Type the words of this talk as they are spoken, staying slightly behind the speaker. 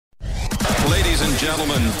Ladies and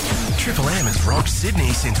gentlemen, Triple M has rocked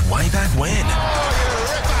Sydney since way back when.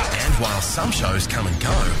 And while some shows come and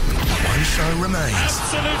go, one show remains.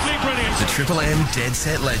 Absolutely brilliant. The Triple M Dead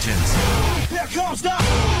Set Legends. Here comes the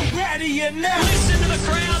ready and now. Listen to the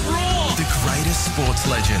crowd roar. The greatest sports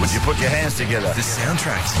legends. Would you put your hands together? The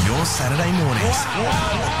soundtrack to your Saturday mornings.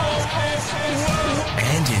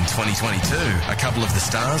 And in 2022, a couple of the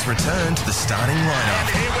stars return to the starting lineup.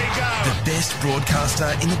 Here we go. The best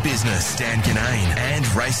broadcaster in the business, Dan Kinane, and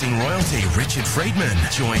racing royalty Richard Friedman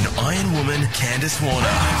join Iron Woman Candice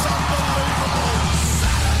Warner.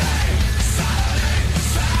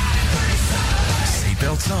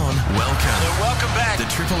 Seatbelts on. Welcome back. The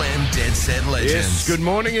Triple M Dead Set Legends. Yes, good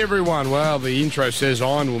morning, everyone. Well, the intro says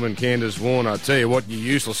Iron Woman Candice Warner. I tell you what, you're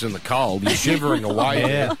useless in the cold. You're shivering away.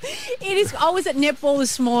 Yeah. It is. I was at netball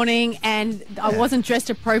this morning and I wasn't dressed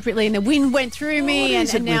appropriately, and the wind went through me.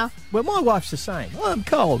 And now, Well, my wife's the same. I'm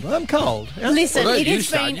cold. listen, Well, it you has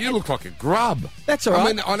been. You look like a grub. That's all right.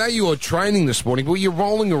 I mean, I know you were training this morning, but you're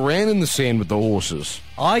rolling around in the sand with the horses.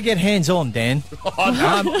 I get hands-on, Dan.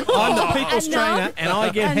 I'm the people's Enough. trainer, and I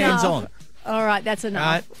get Enough. hands-on. All right, that's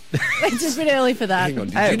enough. Right. It's just a bit early for that. Hang on,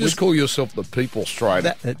 did Hey, you just call yourself the people's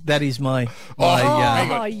trainer? That is my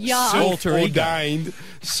hang on. yuck. alter ego.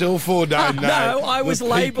 Self-ordained name. No, I was The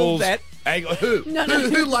labelled people's- that. Hang on, who? No.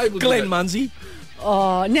 Who labelled Glenn you that? Munsey.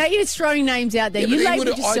 Oh, now you're just throwing names out there. Yeah, You but he labelled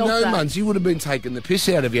would've- yourself I know, that. Muns, he would have been taking the piss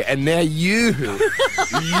out of you, and now you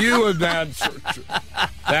are now.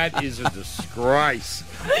 That is a disgrace.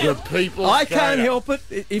 The people. I can't help it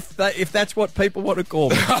if that's what people want to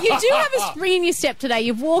call me. You do have a spring in your step today.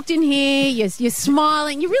 You've walked in here. You're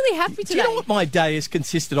smiling. You're really happy today. Do you know what my day has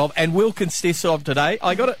consisted of and will consist of today?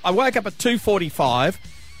 I woke up at 2:45.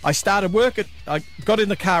 I started work I got in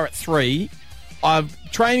the car at 3. I'm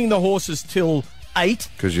training the horses till 8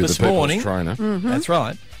 Because you're this the people's morning. trainer. That's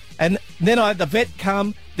right. And then the vet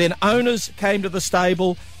come, then owners came to the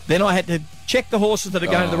stable, then I had to check the horses that are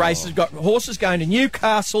going to the races. We've got horses going to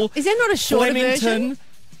Newcastle. Is there not a shorter Flemington, version?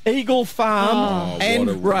 Eagle Farm,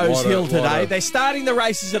 and Rose Hill today. They're starting the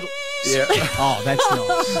races at... Yeah. Oh, that's nice.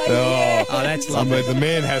 Oh, that's I lovely. mean, the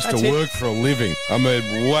man has That's to it. work for a living. I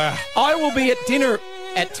mean, wow. I will be at dinner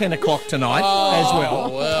at 10 o'clock tonight as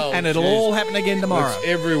well. And it'll all happen again tomorrow. Let's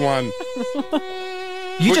everyone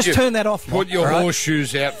You just turn that off. put your all right?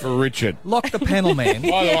 horseshoes out for Richard. Lock the panel, man. By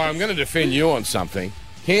the way, I'm going to defend you on something.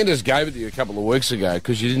 Candace gave it to you a couple of weeks ago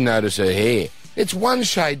because you didn't notice her hair. It's one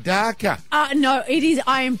shade darker. No, it is.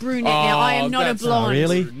 I am brunette now. I am not a that's blonde.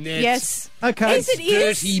 really? Brunette. Yes. Okay. Yes, it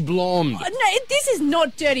is. Dirty blonde. No, this is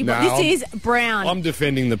not dirty, but No, this is brown. I'm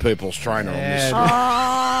defending the people's trainer on this.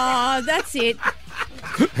 Oh, that's it.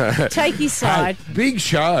 Take his side. Hey, big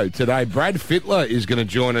show today. Brad Fittler is going to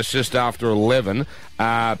join us just after 11.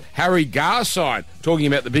 Harry Garside talking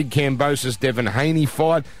about the big Cambosis Devon Haney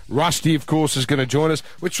fight. Rusty, of course, is going to join us.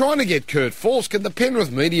 We're trying to get Kurt Falls. Can the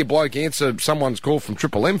Penrith media bloke answer someone's call from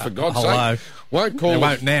Triple M, for God's hello. sake? Won't call They us.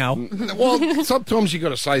 won't now. Well, sometimes you've got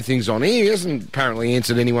to say things on air. He hasn't apparently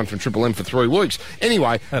answered anyone from Triple M for 3 weeks.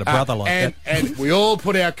 Anyway, Had a brother like and, that. and we all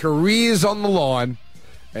put our careers on the line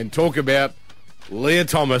and talk about Leah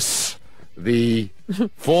Thomas, the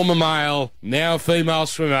former male, now female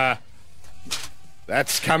swimmer.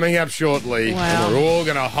 That's coming up shortly. Wow. And we're all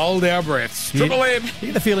going to hold our breaths. Triple M, You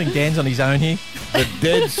get the feeling Dan's on his own here? the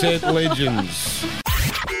Dead Set Legends.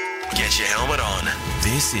 Get your helmet on.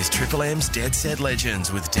 This is Triple M's Dead Set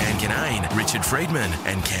Legends with Dan Kinane, Richard Friedman,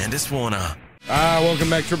 and Candice Warner. Welcome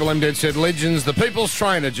back, Triple M Dead Set Legends. The people's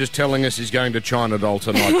trainer just telling us he's going to China Doll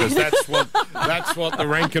tonight because that's what the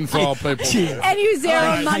rank and file people do. And he was there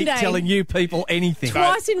on I Monday. hate telling you people anything.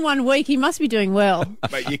 Twice in 1 week. He must be doing well.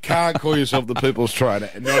 But you can't call yourself the people's trainer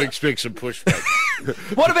and not expect some pushback.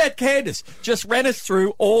 What about Candice? Just ran us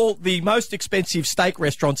through all the most expensive steak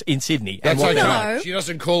restaurants in Sydney. That's what- okay. No. She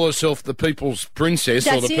doesn't call herself the people's princess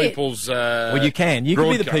That's or the it. people's. Well, you can. You can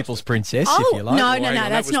be the broadcaster. people's princess Oh, if you like. no, Hang on, that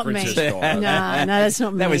that's was not me. Princess Di. No, that's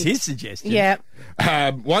not me. That was his suggestion. Yeah.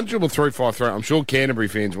 13353. I'm sure Canterbury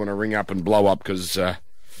fans want to ring up and blow up because they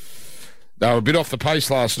were a bit off the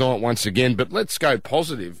pace last night once again. But let's go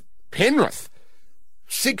positive. Penrith,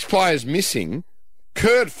 6 players missing.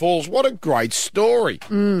 Kurt Falls, what a great story.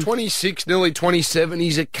 26, nearly 27.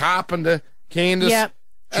 He's a carpenter, Candace. Yep.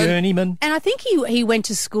 Journeyman. And I think he went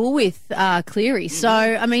to school with Cleary. So,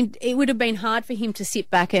 I mean, it would have been hard for him to sit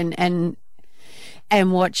back and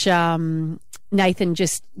watch Nathan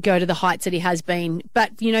just go to the heights that he has been.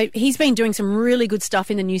 But, you know, he's been doing some really good stuff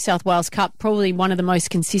in the New South Wales Cup, probably one of the most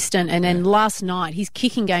consistent. And then last night, his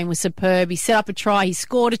kicking game was superb. He set up a try. He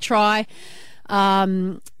scored a try.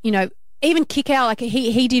 You know, even Kickout, like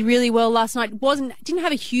he did really well last night. Didn't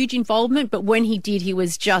have a huge involvement, but when he did, he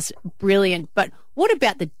was just brilliant. But what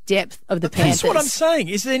about the depth of the Panthers? That's what I'm saying.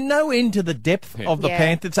 Is there no end to the depth of the Yeah.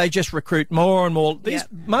 Panthers? They just recruit more and more. These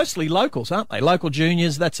mostly locals, aren't they? Local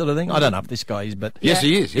juniors, that sort of thing. I don't know if this guy is, but Yes,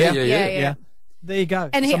 he is. Yeah. Yeah. there you go.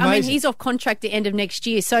 And It's amazing. he's off contract at the end of next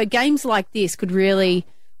year. So games like this could really,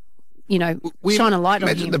 shine a light on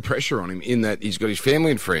Imagine him. the pressure on him in that he's got his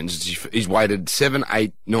family and friends. He's waited 7,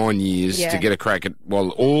 8, 9 years Yeah. to get a crack at, while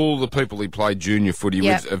all the people he played junior footy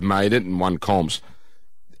Yep. with have made it and won comps.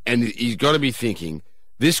 And he's got to be thinking,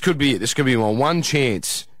 this could be it. This could be my one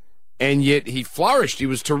chance. And yet he flourished. He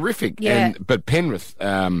was terrific. Yeah. But Penrith,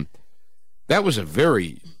 that was a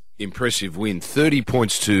very impressive win. 30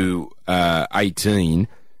 points to 18.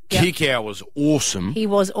 Yep. Kickout was awesome. He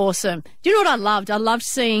was awesome. Do you know what I loved? I loved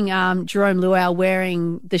seeing Jerome Luau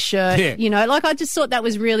wearing the shirt. Yeah. I just thought that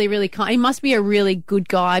was really, really kind. He must be a really good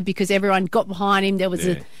guy because everyone got behind him. There was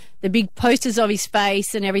the big posters of his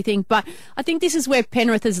face and everything. But I think this is where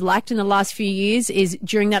Penrith has lacked in the last few years, is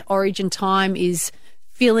during that Origin time, is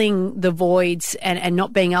filling the voids and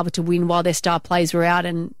not being able to win while their star players were out.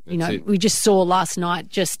 And, That's it. we just saw last night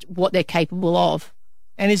just what they're capable of.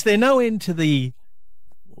 And is there no end to the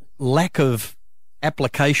lack of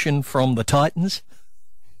application from the Titans?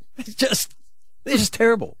 They're just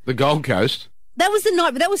terrible. The Gold Coast. That was the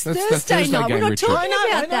night, but that was That's the Thursday Thursday night. We're game, not Richard. talking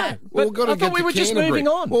about that. Well, But I thought we were just moving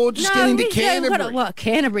on. Well, just getting to Canterbury. Well,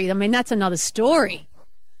 Canterbury, I mean, that's another story.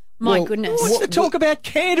 My Well, goodness. What's the talk about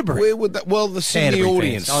Canterbury? Where would that? Well, the Sydney Canterbury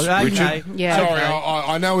audience. fans. Oh, okay. Richard. Yeah. Sorry,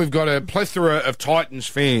 Okay. I know we've got a plethora of Titans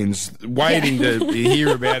fans waiting to hear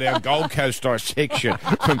about our Gold Coast dissection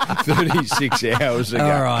from 36 hours ago.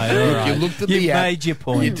 All right, all Look, right. you looked at You've the app. made your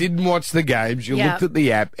point. You didn't watch the games. You Yeah. looked at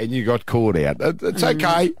the app and you got caught out. It's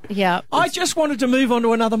okay. Yeah. I just wanted to move on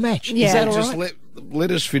to another match. Yeah. Is that all Just right?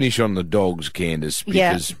 let us finish on the Dogs, Candace,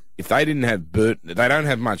 Yeah. because if they didn't have Burton, they don't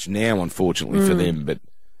have much now, unfortunately, for them, but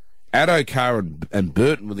Addo and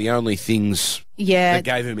Burton were the only things Yeah. that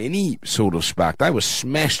gave him any sort of spark. They were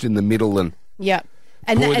smashed in the middle, and Yeah.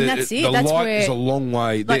 And, boy, and that's it. The That's light where. is a long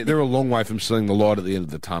way. like They're a long way from seeing the light at the end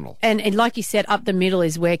of the tunnel. And like you said, up the middle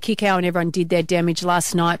is where Kickout and everyone did their damage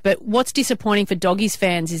last night. But what's disappointing for Doggies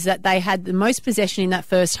fans is that they had the most possession in that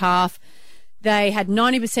first half. They had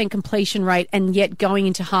 90% completion rate, and yet going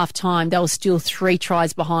into half time, they were still 3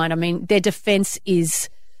 tries behind. I mean, their defence is.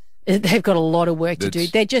 They've got a lot of work to do.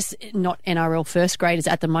 That's- They're just not NRL first graders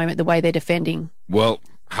at the moment, the way they're defending. Well,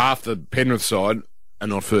 half the Penrith side are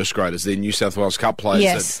not first graders. They're New South Wales Cup players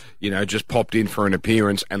Yes. that, just popped in for an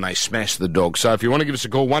appearance and they smashed the Dogs. So if you want to give us a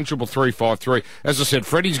call, 133353. As I said,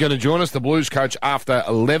 Freddie's going to join us, the Blues coach, after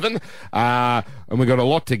 11. And we've got a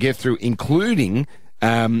lot to get through, including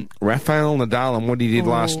Rafael Nadal and what he did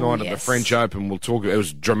last night at the yes. French Open. We'll talk. It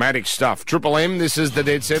was dramatic stuff. Triple M, this is the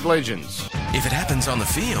Dead Set Legends. If it happens on the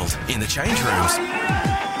field, in the change rooms,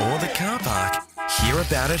 or the car park, hear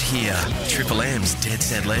about it here. Triple M's Dead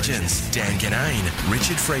Set Legends. Dan Ganane,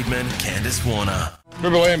 Richard Friedman, Candace Warner.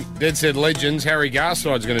 Triple M, Dead Set Legends. Harry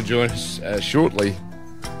Garside's going to join us shortly.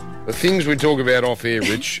 The things we talk about off air,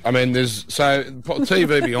 Rich. I mean, there's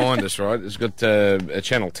TV behind us, right? It's got a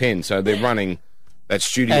Channel 10, so they're running that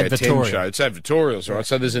Studio 10 Advertorial. show. It's advertorials, right?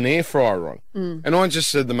 So there's an air fryer on. And I just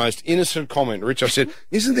said the most innocent comment, Rich. I said,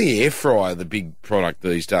 isn't the air fryer the big product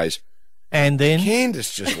these days? And then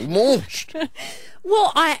Candace just launched.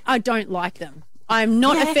 Well, I don't like them. I'm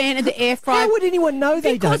not a fan of the air fryer. how would anyone know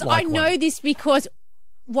they Because don't like I know one? this because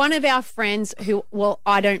one of our friends who,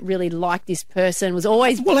 I don't really like this person, was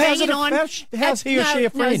always Well, how's banging it a- on. how's he or she a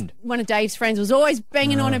friend? One of Dave's friends was always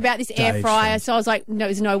banging on about this air Dave's fryer. friend. So I was like, no,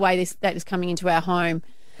 there's no way that is coming into our home.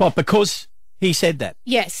 What, because he said that?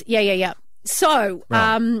 Yes, yeah. So,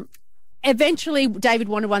 eventually, David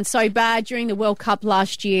wanted one so bad during the World Cup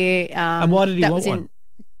last year. And why did he that want was one?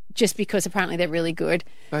 Just because apparently they're really good.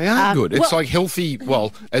 They are good. It's well- like healthy,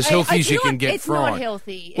 as healthy as you can get it's fried. Not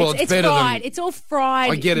healthy. Well, it's better fried. than... It's all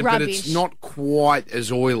fried I get it, rubbish. but it's not quite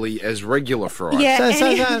as oily as regular fries. Yeah. So,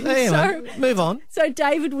 anyway, move on. So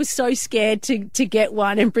David was so scared to get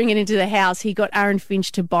one and bring it into the house. He got Aaron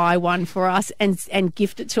Finch to buy one for us and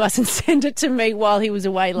gift it to us and send it to me while he was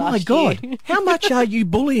away last My God, year. how much are you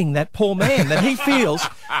bullying that poor man that he feels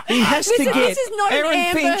he has to Listen, get this is not an Aaron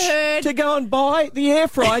Amber Finch Heard. to go and buy the air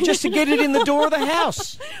fryer just to get it in the door of the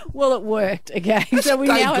house? Well, it worked. Okay, so we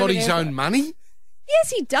Dave now have got an his air own money?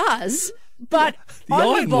 Yes, he does. But The I'm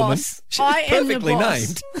Iron the Woman. boss. She's I am the perfectly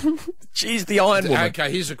boss. named. She's the Iron Woman.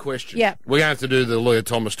 Okay, here's a question. Yeah. We're going to have to do the Leah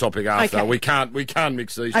Thomas topic after. Okay. We can't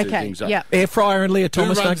mix these two Okay. things up. Yeah. Air fryer and Leah Who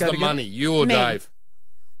Thomas don't runs go the together? money? You or Me. Dave?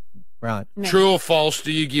 Right. Me. True or false,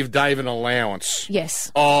 do you give Dave an allowance?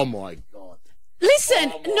 Yes. Oh, my God.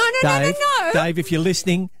 Listen, no. Dave, if you're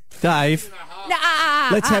listening, Dave,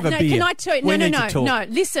 let's have a beer. Can I tell you? We need to talk. No,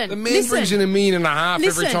 listen. The man brings in $1.5 million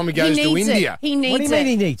every time he goes to India. He needs it. What do you mean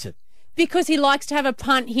he needs it? Because he likes to have a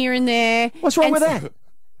punt here and there. What's wrong with that?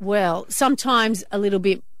 Well, sometimes a little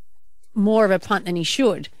bit more of a punt than he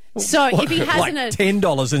should. So if he has like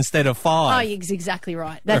 $10 instead of $5. Oh, he's exactly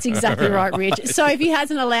right. That's exactly right, Rich. So if he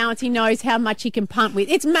has an allowance, he knows how much he can punt with.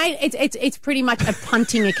 It's pretty much a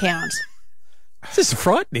punting account. This is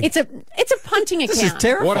frightening. It's a punting account. This is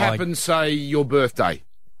terrifying. What happens, say, your birthday?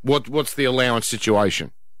 What's the allowance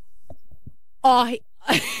situation? Oh,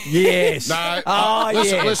 Yes. No.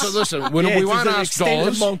 Listen. We won't ask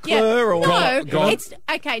dollars. Moncler or God. It's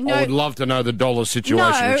okay. No, I would love to know the dollar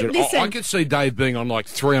situation. No, Richard. listen. I could see Dave being on like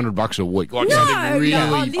 $300 a week. Like No, something really.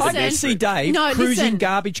 no, I listen. can see Dave cruising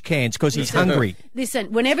garbage cans because he's hungry.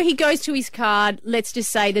 Listen, whenever he goes to his card, let's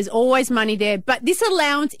just say there's always money there. But this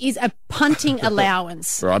allowance is a punting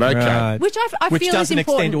allowance, Right. Okay. Right. which I Which feel is doesn't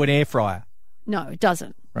important. extend to an air fryer. No, it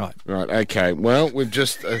doesn't. Right. Right. Okay. Well, we've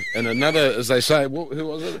just and another, as they say, who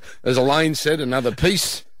was it? As Elaine said, another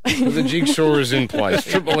piece of the jigsaw is in place.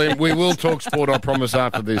 Triple M. We will talk sport, I promise,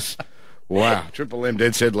 after this. Wow. Triple M,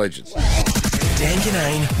 Dead Set Legends. Dan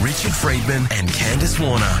Ganane, Richard Friedman, and Candace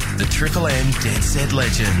Warner, the Triple M Dead Set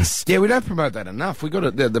Legends. Yeah, we don't promote that enough. We got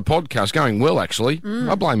it, the podcast going well, actually.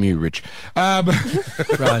 I blame you, Rich. Right.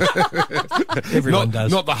 Everyone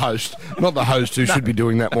does. Not the host. Not the host who should be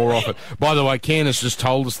doing that more often. By the way, Candace just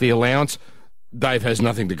told us the allowance. Dave has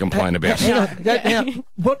nothing to complain about. Now,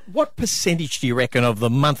 what percentage do you reckon of the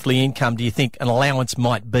monthly income do you think an allowance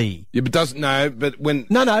might be? Yeah, but when...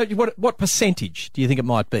 No. What percentage do you think it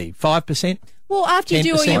might be? 5%? Well, after you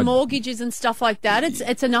do all your 10%. mortgages and stuff like that,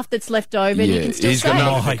 it's enough that's left over, and you can still he's got save.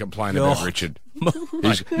 nothing to complain about, God. Richard.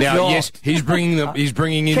 God. Yes, he's bringing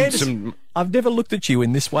in Candace, some... I've never looked at you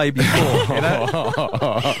in this way before. You know?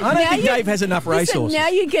 I don't think Dave has enough racehorses. Now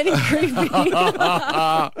you're getting creepy.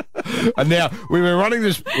 And now, we've been running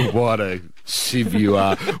this... What a sieve you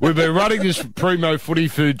are. We've been running this Primo footy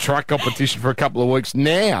food truck competition for a couple of weeks.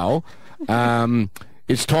 Now,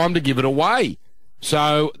 it's time to give it away.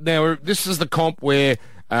 So, now, this is the comp where...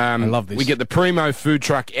 I love this. We get the Primo food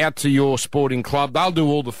truck out to your sporting club. They'll do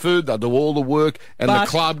all the food, they'll do all the work, and But the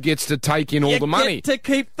club gets to take in all the money. You get to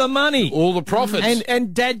keep the money. All the profits.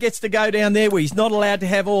 And Dad gets to go down there where he's not allowed to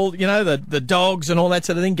have all, the dogs and all that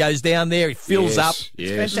sort of thing. Goes down there, he fills up.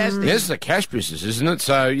 Yes. It's fantastic. This is a cash business, isn't it?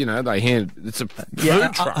 So, they hand... It's a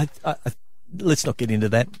food truck. Let's not get into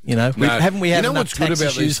that, No. Haven't we had enough what's good tax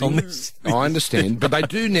about these issues on things? this? I understand, but they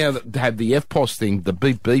do now have the FPOS thing, the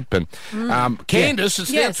beep beep, and Candace,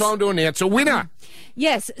 it's Yes. now time to announce a winner.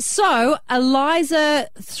 Yes. So, Eliza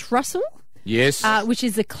Thrussell, Yes. which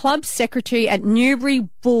is the club secretary at Newbury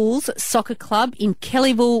Bulls Soccer Club in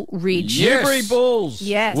Kellyville Ridge. Yes. Newbury Bulls.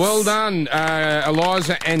 Yes. Well done,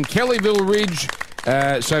 Eliza and Kellyville Ridge.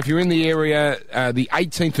 So if you're in the area, the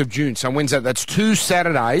 18th of June, so when's that? That's 2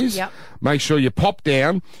 Saturdays. Yep. Make sure you pop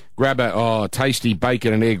down, grab a tasty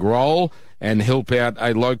bacon and egg roll, and help out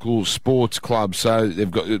a local sports club. So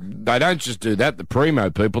they don't just do that. The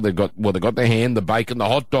Primo people, they've got their hand, the bacon, the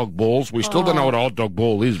hot dog balls. We still don't know what a hot dog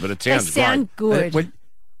ball is, but it They sounds sound great. good. Well,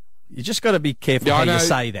 you just got to be careful Yeah, I how know. you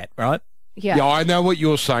say that, right? Yeah, I know what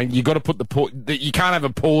you're saying. You got to put you can't have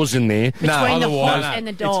a pause in there. Between the otherwise, hot and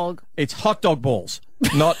the dog. It's hot dog balls,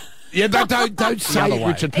 not... yeah, don't say other it, way.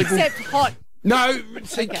 Richard. People, Except hot. no,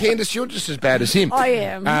 see, Candace, you're just as bad as him. I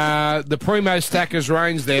am. The Primo Stackers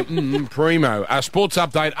reigns there. Primo. Sports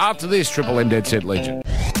update after this. Triple M Dead Set Legend.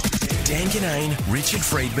 Dan Ganane, Richard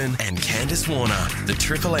Friedman, and Candace Warner, the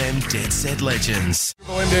Triple M Dead Set Legends.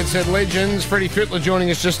 Triple M Dead Set Legends. Freddie Fittler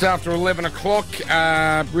joining us just after 11 o'clock.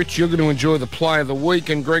 Rich, you're going to enjoy the play of the week,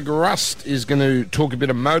 and Greg Rust is going to talk a bit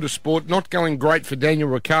of motorsport. Not going great for Daniel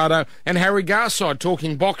Ricciardo, and Harry Garside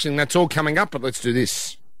talking boxing. That's all coming up, but let's do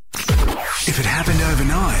this. If it happened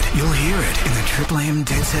overnight, you'll hear it in the Triple M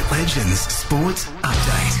Dead Set Legends Sports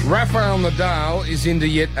Update. Rafael Nadal is into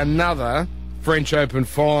yet another French Open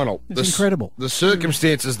final. It's incredible. The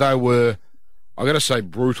circumstances, though, were, I've got to say,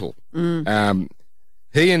 brutal. He and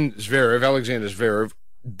Zverev, Alexander Zverev,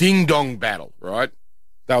 ding-dong battle, right?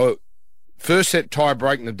 They were first set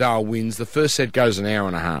tie-break, Nadal wins. The first set goes an hour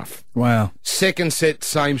and a half. Wow. Second set,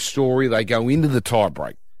 same story. They go into the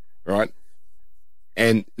tie-break, right?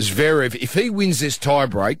 And Zverev, if he wins this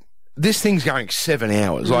tie-break, this thing's going 7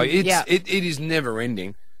 hours. It is never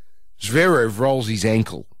ending. Zverev rolls his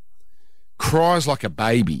ankle, cries like a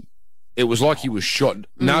baby. It was like he was shot.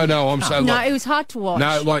 No, I'm so... No, it was hard to watch.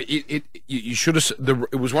 No, you should have...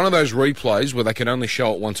 It was one of those replays where they can only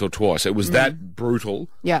show it once or twice. It was that brutal.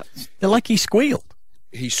 Yeah. They're like he squealed.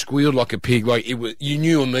 he squealed like a pig. Like you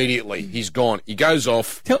knew immediately he's gone. He goes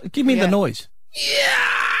off Give me the noise.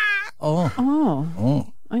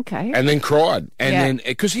 Oh. Okay. and then cried, and Yeah. then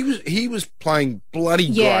because he was playing bloody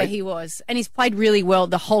Yeah, great. he was. And he's played really well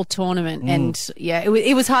the whole tournament. And, yeah,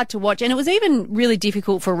 it was hard to watch. And it was even really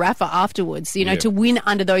difficult for Rafa afterwards, to win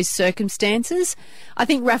under those circumstances. I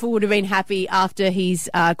think Rafa would have been happy after his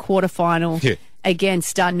quarterfinal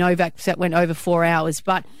against Novak that went over 4 hours.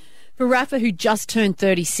 But for Rafa, who just turned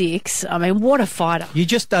 36, I mean, what a fighter. You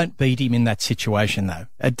just don't beat him in that situation, though.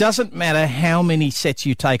 It doesn't matter how many sets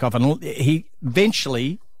you take off, and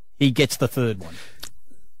eventually he gets the third one.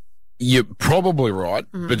 You're probably right,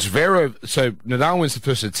 but Zverev. So Nadal wins the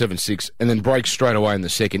first set 7-6, and then breaks straight away in the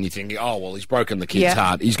second. You're thinking, oh well, he's broken the kid's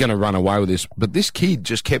heart. He's going to run away with this. But this kid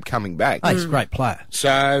just kept coming back. Oh, he's a great player.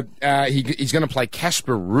 So he's going to play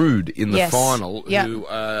Casper Ruud in the final,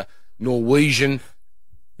 who Norwegian.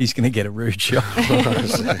 He's going to get a rude shot.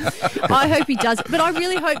 I hope he does. But I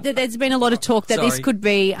really hope that there's been a lot of talk that this could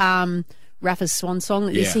be Rafa's swan song.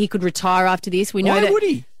 That he could retire after this. We know Why that. would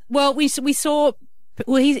he? Well, we saw.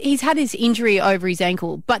 Well, he's had his injury over his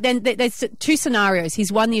ankle, but then there's two scenarios.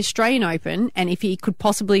 He's won the Australian Open, and if he could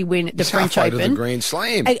possibly win the French halfway Open, to the Grand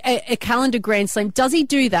Slam, a calendar Grand Slam. Does he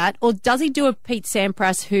do that, or does he do a Pete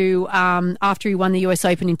Sampras, who after he won the US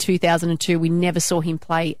Open in 2002, we never saw him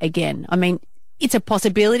play again? I mean, it's a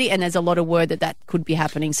possibility, and there's a lot of word that could be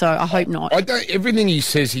happening. So I hope not. Everything he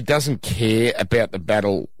says, he doesn't care about the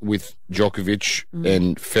battle with Djokovic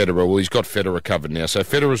and Federer. Well, he's got Federer covered now. So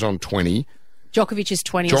Federer's on 20. Djokovic is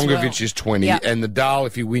 20 as well. Djokovic is 20. Yep. And Nadal,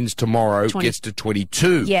 if he wins tomorrow, 20. gets to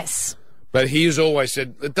 22. Yes. But he has always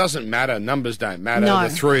said, it doesn't matter. Numbers don't matter. No. The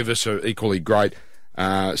three of us are equally great.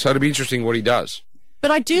 So it'll be interesting what he does.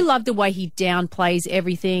 But I do love the way he downplays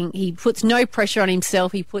everything. He puts no pressure on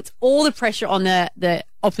himself. He puts all the pressure on the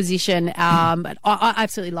opposition. But I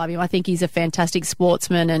absolutely love him. I think he's a fantastic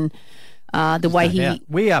sportsman, and the way he...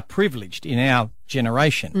 We are privileged in our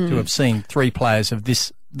generation to have seen three players of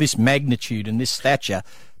this magnitude and this stature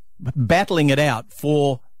battling it out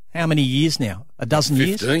for how many years now? A dozen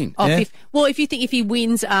 15. years? Oh, Yeah. well, if he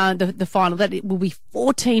wins the final, that it will be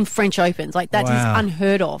 14 French Opens. Like, that is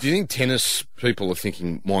unheard of. Do you think tennis people are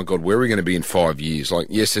thinking, my God, where are we going to be in 5 years? Like,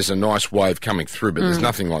 yes, there's a nice wave coming through, but there's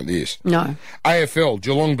nothing like this. No. AFL,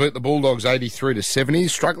 Geelong beat the Bulldogs 83-70.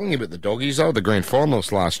 Struggling a bit, the Doggies, though, the grand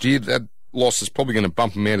finalists last year. That loss is probably going to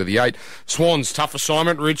bump them out of the 8. Swans, tough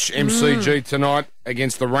assignment, Rich, MCG tonight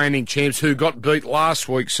against the reigning champs who got beat last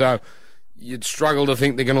week, so you'd struggle to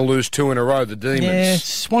think they're going to lose 2 in a row, the Demons. Yeah,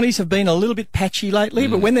 Swannies have been a little bit patchy lately,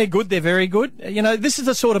 but when they're good, they're very good. This is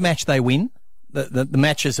the sort of match they win. The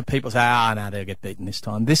matches that people say, no, they'll get beaten this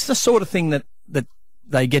time. This is the sort of thing that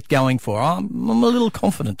they get going for. I'm a little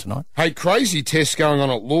confident tonight. Hey, crazy test going on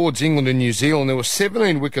at Lords, England and New Zealand. There were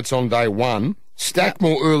 17 wickets on day 1,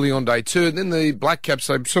 Stackmore early on day 2, and then the Black Caps,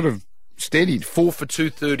 they sort of steadied 4 for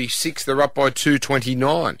 236. They're up by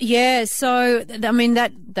 229. Yeah, so, I mean,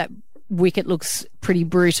 that wicket looks pretty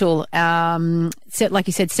brutal. Like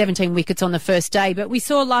you said, 17 wickets on the first day. But we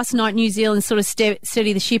saw last night New Zealand sort of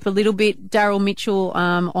steady the ship a little bit. Daryl Mitchell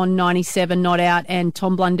on 97 not out, and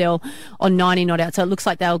Tom Blundell on 90 not out. So it looks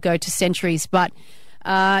like they'll go to centuries. But,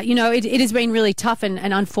 it has been really tough and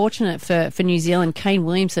unfortunate for New Zealand. Kane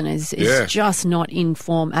Williamson is just not in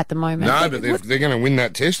form at the moment. No, but they're going to win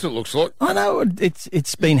that test, it looks like. I know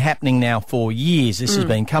it's been happening now for years. This has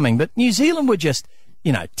been coming. But New Zealand were just...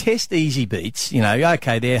 test easy beats.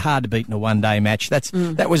 Okay, they're hard to beat in a one-day match.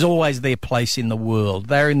 That was always their place in the world.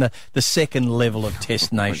 They're in the second level of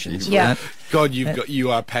test nations. Yeah. God, you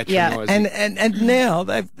are patronising. And now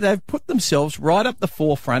they've put themselves right up the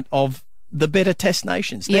forefront of the better test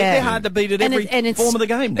nations. They're hard to beat at every form of the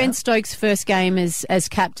game now. Ben Stokes' first game as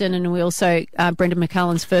captain, and we also Brendan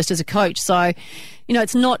McCullum's first as a coach. So,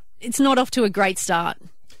 it's not off to a great start.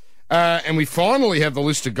 And we finally have the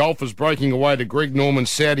list of golfers breaking away to Greg Norman's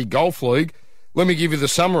Saudi Golf League. Let me give you the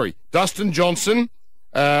summary. Dustin Johnson,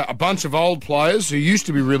 a bunch of old players who used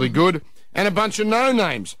to be really good, and a bunch of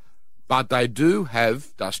no-names. But they do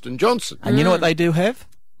have Dustin Johnson. And you know what they do have?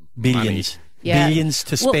 Billions. Yeah. Billions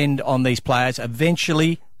to spend on these players.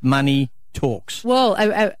 Eventually, money talks. Well,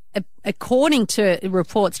 according to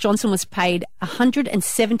reports, Johnson was paid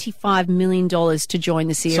 $175 million to join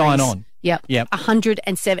the series. Sign on. Yep.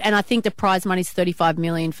 107, and I think the prize money is $35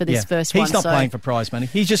 million for this first one. He's not playing for prize money.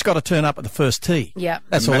 He's just got to turn up at the first tee. Yeah,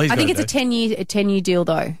 that's all he's got to do. I think it's a 10-year deal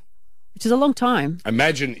though, which is a long time.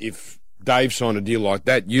 Imagine if Dave signed a deal like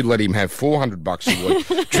that, you'd let him have $400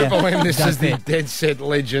 a week. Triple M, this is the Dead Set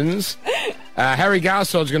Legends. Harry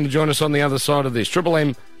Garside's going to join us on the other side of this. Triple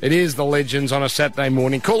M It is the Legends on a Saturday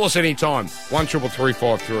morning. Call us anytime,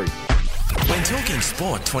 133353. When talking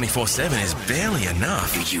sport 24/7 is barely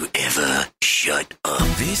enough. Do you ever shut up?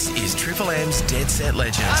 This is Triple M's Dead Set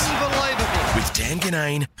Legends. Unbelievable. With Dan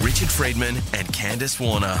Ganane, Richard Friedman and Candace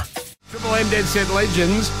Warner. Triple M Dead Set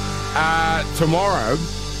Legends. Tomorrow,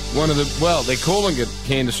 they're calling it,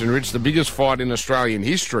 Candace and Rich, the biggest fight in Australian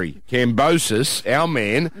history. Kambosos, our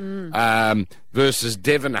man, versus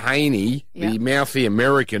Devin Haney, the mouthy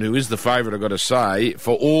American, who is the favourite, I've got to say,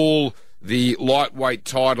 for all the lightweight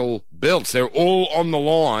title belts. They're all on the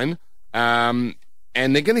line, and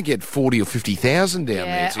they're going to get 40 or 50,000 down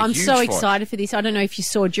there. It's a I'm huge so fight. excited for this. I don't know if you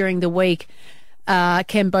saw during the week,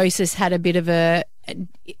 Kambosos had a bit of a,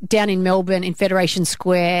 down in Melbourne in Federation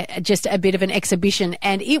Square, just a bit of an exhibition,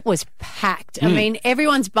 and it was packed. I mean,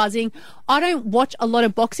 everyone's buzzing. I don't watch a lot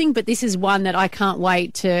of boxing, but this is one that I can't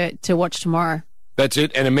wait to watch tomorrow. That's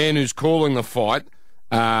it. And a man who's calling the fight,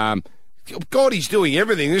 God, he's doing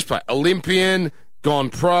everything. This play, Olympian,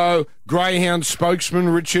 gone pro, Greyhound spokesman,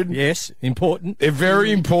 Richard. Yes, important. They're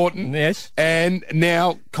very important. Yes. And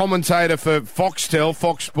now commentator for Foxtel,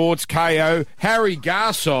 Fox Sports, KO, Harry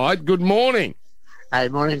Garside. Good morning. Hey,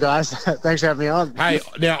 morning, guys. Thanks for having me on. Hey,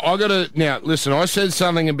 now listen, I said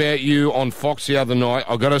something about you on Fox the other night.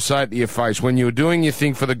 I got to say it to your face. When you were doing your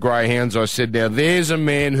thing for the Greyhounds, I said, now there's a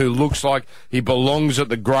man who looks like he belongs at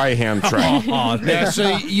the Greyhound track. Oh, now,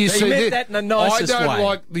 see, you see, meant that in the nicest I don't way.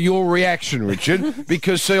 like your reaction, Richard,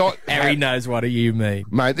 because, see, Harry knows what you mean.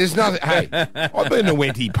 mate, there's nothing. Hey, I've been to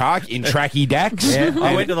Wenty Park in Tracky Dacks. Yeah,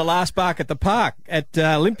 I went to the last park at the park, at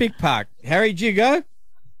Olympic Park. Harry, did you go?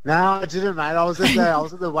 No, I didn't, mate. I was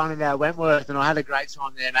at the one in Wentworth, and I had a great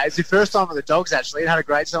time there, mate. It's the first time with the dogs, actually, and had a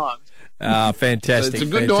great time. Fantastic. It's a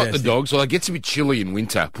good night, the dogs. Well, it gets a bit chilly in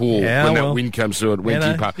winter, when that wind comes through at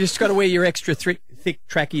Wenty Park. Just got to wear your extra thick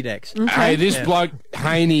tracky decks. Hey, this bloke,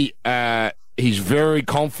 Haney, he's very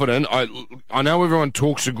confident. I know everyone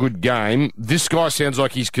talks a good game. This guy sounds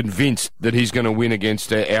like he's convinced that he's going to win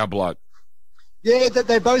against our bloke. Yeah,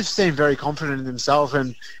 they both seem very confident in themselves,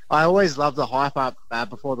 and I always love the hype up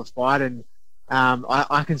before the fight. And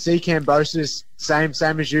I can see Kambosos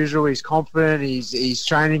same as usual. He's confident. He's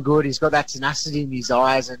training good. He's got that tenacity in his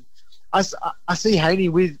eyes, and I see Haney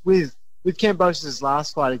with Kambosos'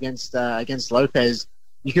 last fight against Lopez.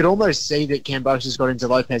 You could almost see that Kambosos got into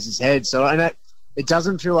Lopez's head. So it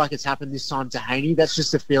doesn't feel like it's happened this time to Haney. That's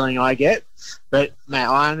just the feeling I get. But, mate,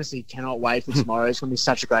 I honestly cannot wait for tomorrow. It's going to be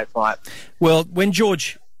such a great fight. Well, when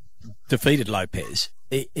George defeated Lopez,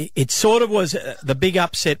 it sort of was the big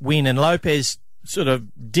upset win, and Lopez sort of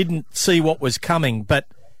didn't see what was coming. But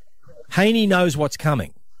Haney knows what's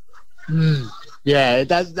coming. Yeah,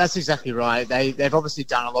 that's exactly right. They've obviously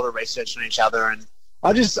done a lot of research on each other, and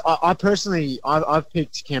I personally I've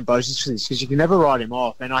picked Kambosos for this because you can never write him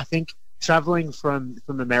off. And I think travelling from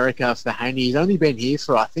America for Haney, he's only been here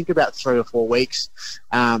for I think about 3 or 4 weeks.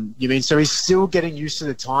 So he's still getting used to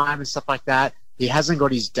the time and stuff like that. He hasn't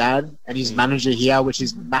got his dad and his manager here, which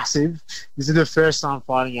is massive. This is the first time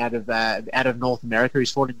fighting out of North America.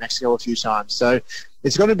 He's fought in Mexico a few times, so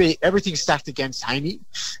it's going to be everything stacked against Haney,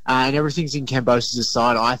 and everything's in Kambosos'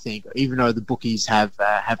 side. I think, even though the bookies have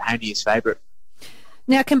Haney as favourite.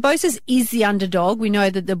 Now, Kambosos is the underdog. We know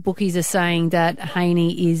that the bookies are saying that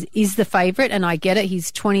Haney is the favourite, and I get it.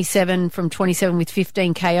 He's 27 from 27 with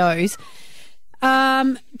 15 KOs.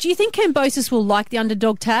 Do you think Kambosos will like the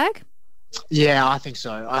underdog tag? Yeah, I think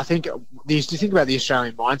so. I think you think about the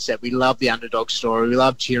Australian mindset. We love the underdog story. We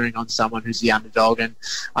love cheering on someone who's the underdog, and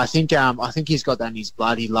I think he's got that in his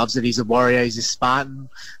blood. He loves it. He's a warrior. He's a Spartan,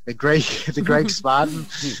 the Greek Spartan.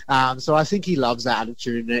 So I think he loves that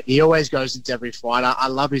attitude. And he always goes into every fight. I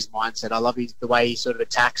love his mindset. I love the way he sort of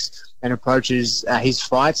attacks and approaches his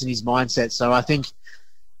fights and his mindset. So I think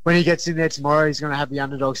when he gets in there tomorrow, he's going to have the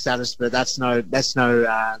underdog status. But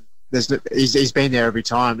he's been there every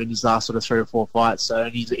time in his last sort of 3 or 4 fights,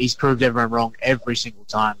 and he's proved everyone wrong every single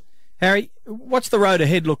time. Harry, what's the road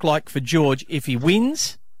ahead look like for George if he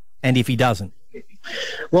wins and if he doesn't?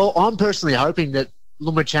 Well, I'm personally hoping that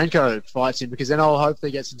Lomachenko fights him, because then I'll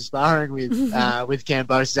hopefully get some sparring with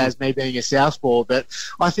Kambosos, as me being a southpaw. But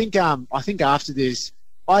I think after this,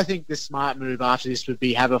 I think the smart move after this would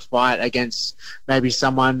be have a fight against maybe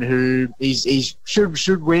someone who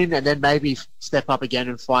should win, and then maybe step up again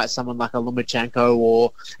and fight someone like a Lomachenko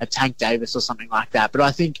or a Tank Davis or something like that. But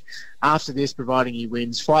I think after this, providing he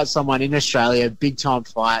wins, fight someone in Australia, big time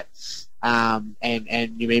fight, and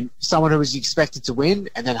you mean someone who was expected to win,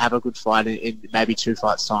 and then have a good fight in maybe 2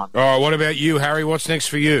 fights time. All right, what about you, Harry? What's next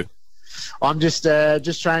for you? I'm just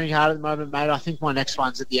training hard at the moment, mate. I think my next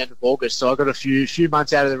one's at the end of August, so I've got a few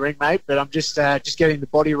months out of the ring, mate. But I'm just getting the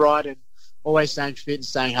body right and always staying fit and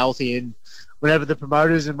staying healthy. And whenever the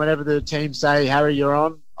promoters and whenever the team say, Harry, you're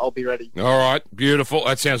on, I'll be ready. All right, beautiful.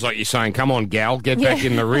 That sounds like you're saying, come on, gal, get back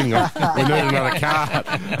in the ring. We need another card.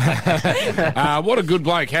 What a good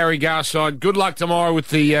bloke, Harry Garside. Good luck tomorrow with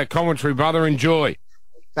the commentary, brother. Enjoy.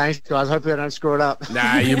 Thanks, guys. Hopefully I don't screw it up.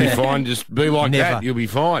 Nah, you'll be fine. Just be like Never. that. You'll be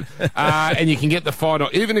fine. And you can get the fight on.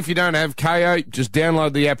 Even if you don't have KO, just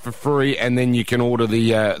download the app for free, and then you can order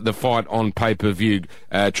the fight on pay-per-view.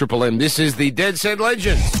 Triple M. This is the Dead Set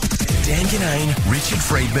Legends. Dan Ganane, Richard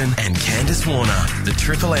Friedman, and Candace Warner. The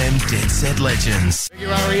Triple M Dead Set Legends. Thank you,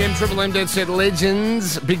 REM. Triple M Dead Set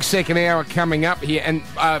Legends. Big second hour coming up here. And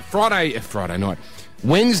Friday night.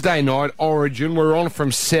 Wednesday night, Origin, we're on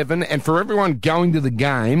from 7, and for everyone going to the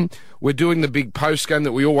game, we're doing the big post game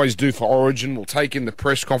that we always do for Origin. We'll take in the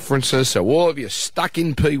press conferences, so all of you stuck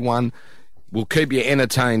in P1, we'll keep you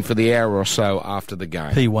entertained for the hour or so after the game.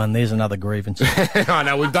 P1, there's another grievance. I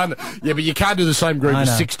know, we've done it. Yeah, but you can't do the same grievance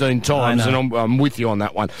 16 times, and I'm with you on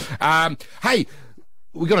that one. Hey,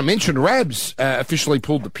 we got to mention Rabs officially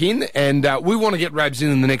pulled the pin, and we want to get Rabs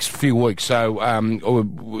in the next few weeks. So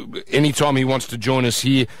anytime he wants to join us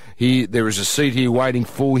here, there is a seat here waiting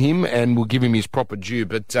for him, and we'll give him his proper due.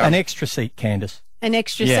 But An extra seat, Candace. An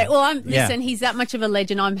extra Yeah. set. Well, Yeah. listen, he's that much of a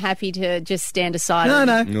legend. I'm happy to just stand aside. No.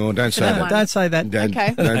 no, don't say that. Don't say that.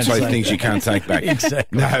 Okay. Don't say things you can't take back.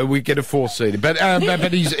 Exactly. No, we get a 4-seater. But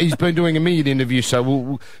he's been doing a million interviews, so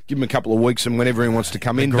we'll give him a couple of weeks, and whenever he wants to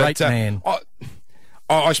come in. Great but, man.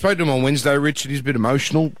 I spoke to him on Wednesday, Richard. He's a bit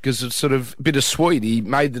emotional because it's sort of bittersweet. He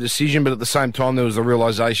made the decision, but at the same time, there was the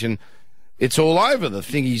realisation it's all over, the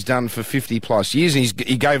thing he's done for 50-plus years. And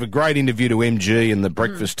he gave a great interview to MG and the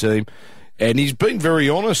breakfast team, and he's been very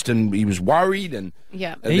honest, and he was worried and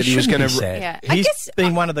Yeah. that he was going to... Yeah. I He's guess-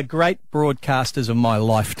 been one of the great broadcasters of my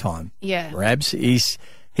lifetime. Yeah. Rabs. He's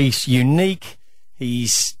unique.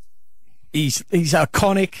 He's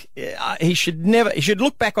iconic. He should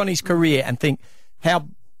look back on his career and think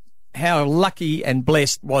how lucky and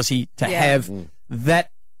blessed was he to have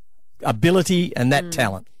that ability and that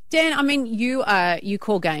talent. Dan, I mean, you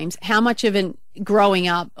call games. How much of an growing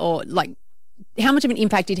up, or like, how much of an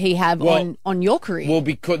impact did he have on your career? Well,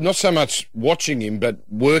 because not so much watching him, but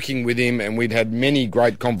working with him, and we'd had many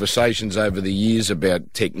great conversations over the years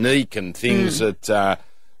about technique and things that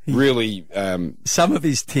really... Some of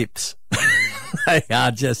his tips, they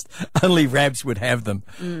are just, only Rabs would have them.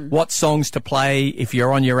 What songs to play if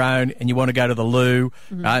you're on your own and you want to go to the loo.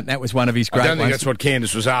 That was one of his great I don't think ones. that's what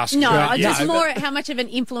Candace was asking. no, just more how much of an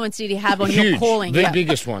influence did he have on your Huge. calling? The Yeah.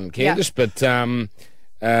 biggest one, Candace, but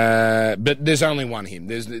there's only one him.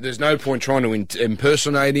 There's no point trying to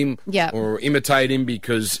impersonate him or imitate him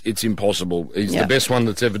because it's impossible. He's the best one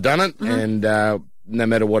that's ever done it, and no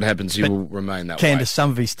matter what happens, he will remain that Candace, way.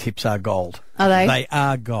 some of his tips are gold. Are they? They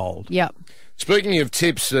are gold. Yep. Speaking of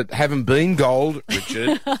tips that haven't been gold,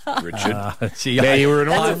 Richard, See, Now, you were an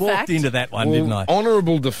I That's a walked fact. into that one, didn't I?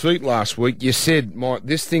 honourable defeat last week. You said,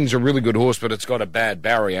 this thing's a really good horse, but it's got a bad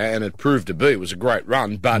barrier, and it proved to be. It was a great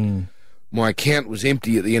run, but my account was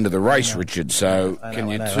empty at the end of the race, Richard, so can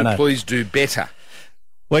you please do better?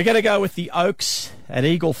 We're going to go with the Oaks at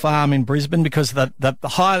Eagle Farm in Brisbane because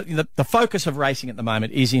the focus of racing at the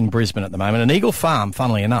moment is in Brisbane at the moment. And Eagle Farm,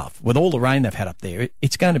 funnily enough, with all the rain they've had up there,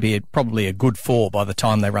 it's going to be probably a good 4 by the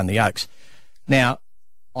time they run the Oaks. Now,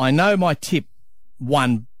 I know my tip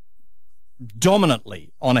won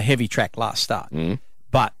dominantly on a heavy track last start,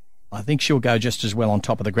 but I think she'll go just as well on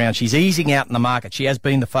top of the ground. She's easing out in the market. She has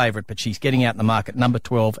been the favourite, but she's getting out in the market. Number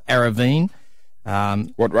 12, Aravine.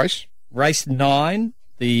 What race? Race 9.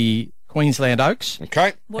 The Queensland Oaks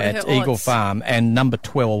Okay. What are at her Eagle odds? Farm, and number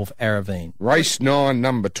 12, Aravine. Race 9,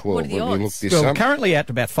 number 12. What are the Let me look odds? this Well, up. currently out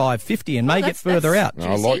to about 550 and may get that's- further out.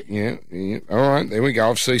 that's- I like, yeah. All right, there we go.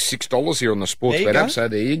 I've seen $6 here on the sports There you bet go. app, so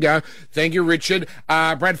there you go. Thank you, Richard.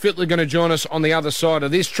 Brad Fittler going to join us on the other side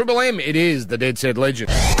of this. Triple M, it is the Dead Set Legend.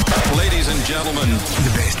 Ladies and gentlemen,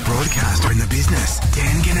 The best broadcaster in the business,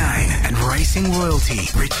 Dan Ganane, and racing royalty,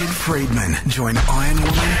 Richard Friedman. Join Iron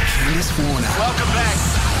Woman, Candace Warner. welcome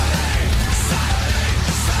back.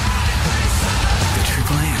 The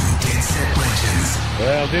Triple M Dead Set Legends.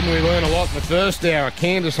 Well, didn't we learn a lot in the first hour?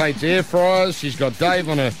 Candace hates air fryers. She's got Dave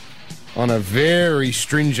on a very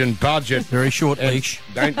stringent budget. Very short And leash.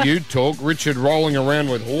 Don't you talk. Richard rolling around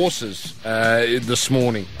with horses this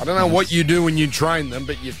morning. I don't know what you do when you train them,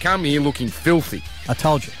 but you've come here looking filthy. I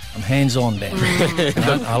told you, I'm hands-on, Dan.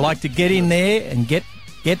 I like to get in there and get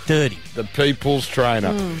dirty. The people's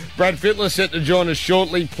trainer. Brad Fittler set to join us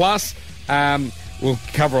shortly. Plus, We'll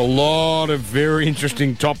cover a lot of very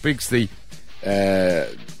interesting topics. The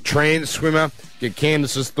trans swimmer, get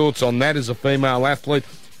Candace's thoughts on that as a female athlete.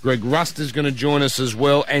 Greg Rust is going to join us as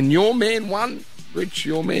well. And your man won, Rich,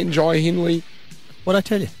 your man Jai Hindley. What'd I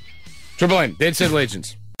tell you? Triple M, Dead Set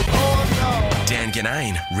Legends. Dan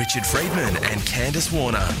Ganane, Richard Friedman, and Candace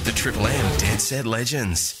Warner. The Triple M Dead Set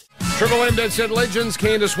Legends. Triple M Dead Set Legends,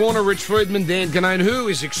 Candace Warner, Rich Friedman, Dan Ganane. Who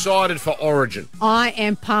is excited for Origin? I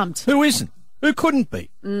am pumped. Who isn't? Who couldn't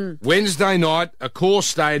be? Wednesday night, Accor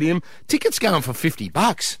Stadium. Tickets going for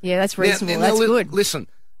 $50. Yeah, that's reasonable. Now, That's good. Listen,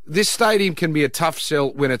 this stadium can be a tough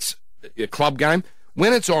sell when it's a club game.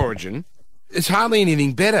 When it's Origin, it's hardly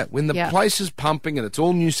anything better. When the place is pumping and it's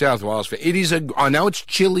all New South Wales. It is I know it's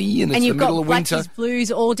chilly and it's the middle of winter. And you've got Blackies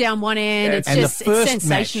Blues all down one end. It's and just the first it's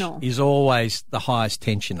sensational. match is always the highest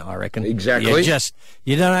tension, I reckon. Exactly.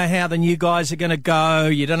 You don't know how the new guys are going to go.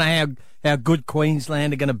 You don't know how good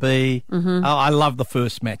Queensland are going to be. Mm-hmm. I love the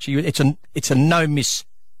first match. It's a no miss.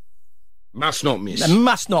 Must not miss.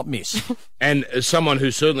 Must not miss. And as someone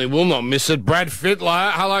who certainly will not miss it, Brad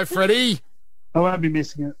Fittler. Hello, Freddie. I won't be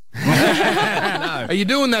missing it. No. Are you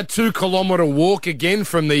doing that 2-kilometre walk again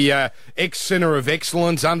from the Centre of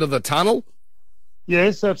Excellence under the tunnel?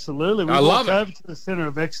 Yes, absolutely. We walked over to the Centre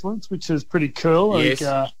of Excellence, which is pretty cool. Yes.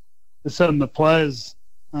 I think some of the players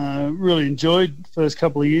really enjoyed the first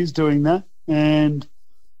couple of years doing that. And,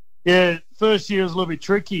 yeah, first year was a little bit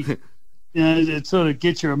tricky. It sort of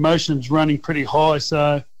gets your emotions running pretty high.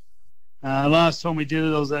 So last time we did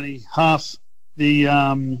it, I was only half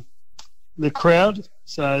the crowd,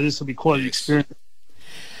 so this will be quite an experience.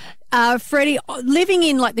 Freddie, living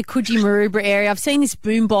in like the Coogee Maroubra area, I've seen this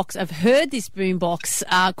boombox. I've heard this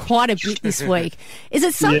boombox quite a bit this week. Is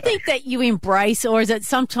it something that you embrace, or is it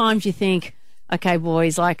sometimes you think, okay,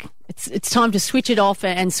 boys, like it's time to switch it off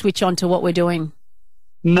and switch on to what we're doing?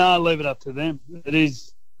 No, leave it up to them. It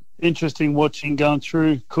is interesting going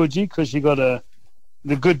through Coogee because you got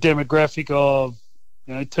the good demographic of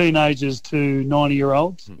teenagers to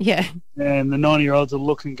 90-year-olds. Yeah. And the 90-year-olds are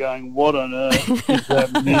looking, going, what on earth is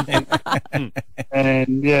happening?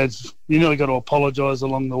 And, you nearly got to apologise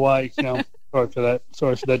along the way. Sorry for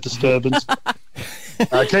that disturbance.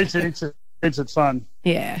 Keeps it fun.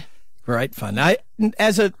 Yeah. Great fun.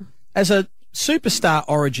 As a superstar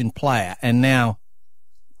Origin player and now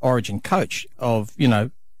Origin coach of,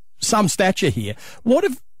 some stature here, what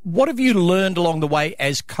have you learned along the way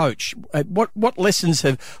as coach? What lessons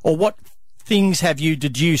what things have you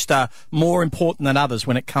deduced are more important than others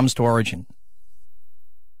when it comes to Origin?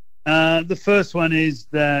 The first one is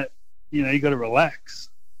that, you got to relax.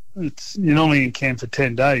 You're normally in camp for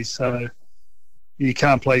 10 days, so you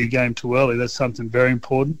can't play your game too early. That's something very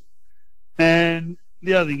important. And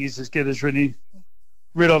the other thing is just get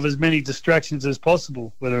rid of as many distractions as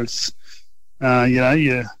possible, whether it's,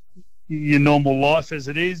 your normal life as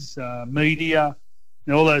it is, media,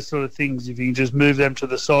 all those sort of things. If you can just move them to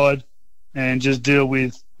the side and just deal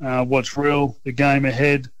with what's real, the game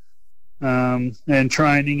ahead, and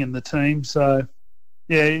training and the team. So,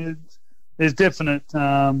 there's definite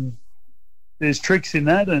there's tricks in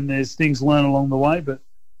that, and there's things learned along the way, but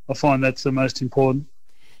I find that's the most important.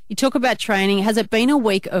 You talk about training. Has it been a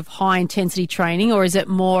week of high-intensity training, or is it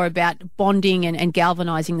more about bonding and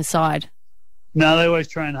galvanising the side? No, they always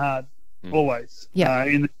train hard. Always. Yeah.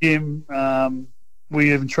 In the gym,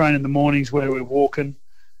 we even train in the mornings where we're walking,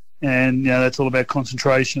 and that's all about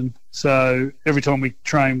concentration. So every time we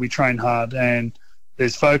train hard, and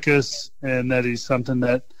there's focus, and that is something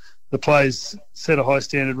that the players set a high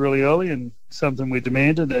standard really early, and something we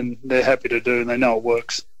demanded, and they're happy to do, and they know it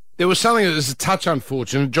works. There was something that was a touch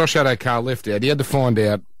unfortunate. Josh Adokar left out. He had to find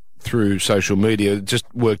out through social media. It just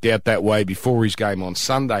worked out that way before his game on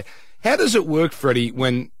Sunday. How does it work, Freddie,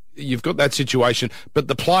 when you've got that situation, but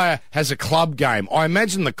the player has a club game? I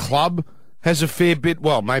imagine the club has a fair bit.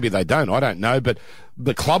 Well, maybe they don't. I don't know. But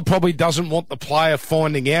the club probably doesn't want the player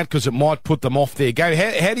finding out because it might put them off their game.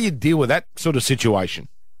 How do you deal with that sort of situation?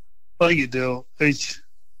 I think you deal each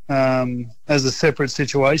as a separate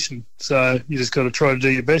situation. So you just got to try to do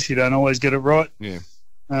your best. You don't always get it right. Yeah.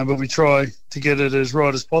 But we try to get it as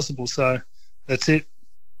right as possible. So that's it.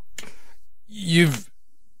 You've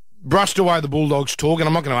brushed away the Bulldogs talk, and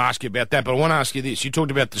I'm not going to ask you about that, but I want to ask you this. You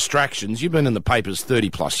talked about distractions. You've been in the papers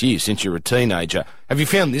 30-plus years since you were a teenager. Have you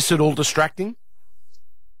found this at all distracting?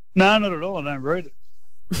 No, not at all. I don't read it.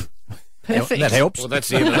 Perfect. That helps. Well, that's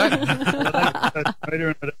the end of that. I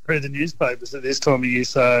don't read the newspapers at this time of year,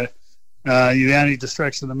 so the only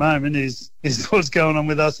distraction at the moment is what's going on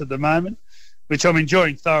with us at the moment, which I'm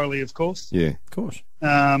enjoying thoroughly, of course. Yeah, of course.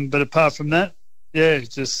 But apart from that,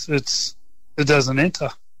 it doesn't enter.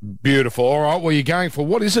 Beautiful. All right. Well, you're going for,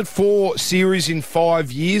 what is it, 4 series in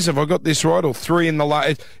 5 years? Have I got this right? Or 3 in the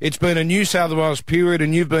last? It's been a New South Wales period,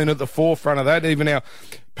 and you've been at the forefront of that. Even our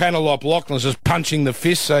Penelope Loughlin's just punching the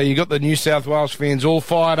fist. So you got the New South Wales fans all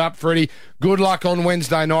fired up, Freddie. Good luck on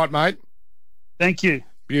Wednesday night, mate. Thank you.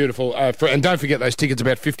 Beautiful. And don't forget those tickets,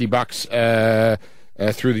 about $50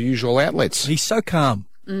 through the usual outlets. He's so calm.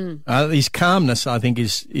 His calmness, I think,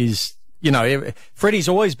 is Freddie's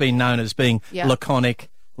always been known as being laconic,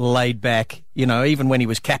 laid back, even when he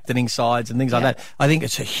was captaining sides and things like that. I think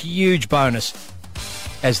it's a huge bonus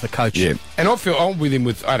as the coach. Yeah. And I'm with him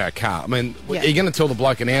with, I don't care. I mean, you're going to tell the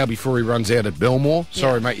bloke an hour before he runs out at Belmore,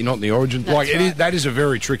 sorry, mate, you're not in the Origin. That is a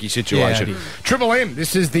very tricky situation. Yeah, Triple M,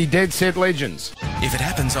 this is the Dead Set Legends. If it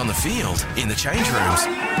happens on the field, in the change rooms,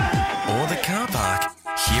 or the car park,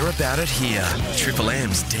 hear about it here. Triple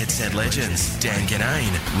M's Dead Set Legends. Dan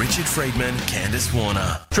Ganane, Richard Friedman, Candace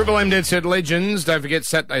Warner. Triple M Dead Set Legends. Don't forget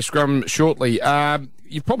Saturday Scrum shortly.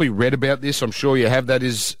 You've probably read about this. I'm sure you have. That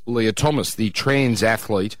is Leah Thomas, the trans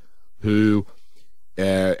athlete who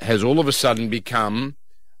has all of a sudden become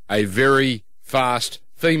a very fast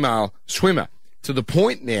female swimmer, to the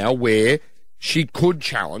point now where she could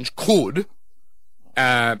challenge,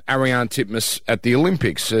 Ariane Titmus at the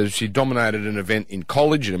Olympics. She dominated an event in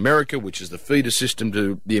college in America, which is the feeder system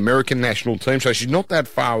to the American national team. So she's not that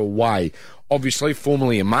far away. Obviously,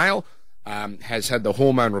 formerly a male, has had the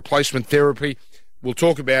hormone replacement therapy. We'll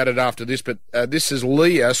talk about it after this, but this is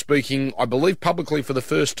Leah speaking, I believe, publicly for the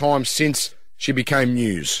first time since she became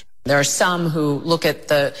news. There are some who look at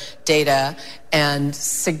the data and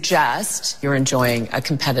suggest you're enjoying a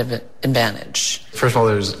competitive advantage. First of all,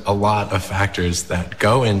 there's a lot of factors that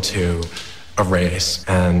go into a race,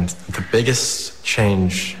 and the biggest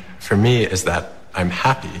change for me is that I'm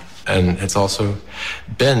happy. And it's also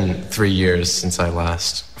been 3 years since I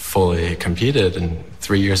last fully competed, and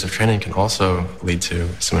 3 years of training can also lead to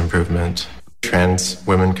some improvement. Trans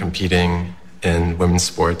women competing in women's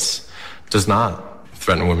sports does not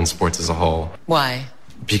threaten women's sports as a whole. Why?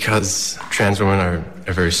 Because trans women are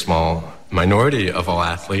a very small minority of all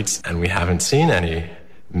athletes, and we haven't seen any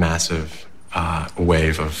massive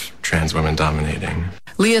wave of trans women dominating.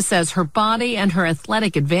 Leah says her body and her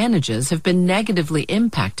athletic advantages have been negatively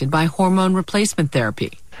impacted by hormone replacement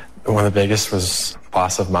therapy. One of the biggest was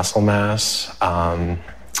loss of muscle mass. I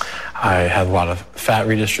had a lot of fat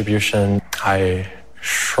redistribution. I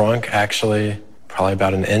shrunk, actually, probably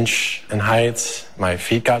about an inch in height. My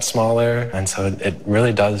feet got smaller, and so it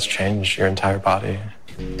really does change your entire body.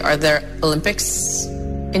 Are there Olympics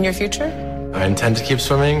in your future? I intend to keep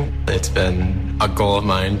swimming. It's been a goal of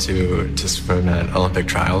mine to swim at Olympic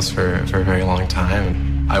trials for a very long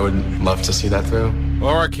time. I would love to see that through.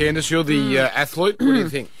 All right, Candace, you're the athlete. What do you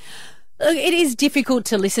think? Look, it is difficult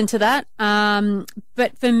to listen to that.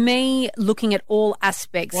 But for me, looking at all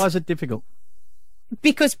aspects... Why is it difficult?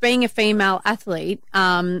 Because being a female athlete,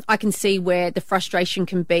 I can see where the frustration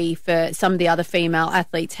can be for some of the other female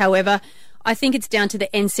athletes. However, I think it's down to the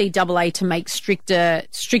NCAA to make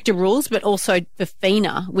stricter rules, but also for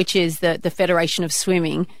FINA, which is the Federation of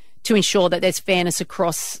Swimming, to ensure that there's fairness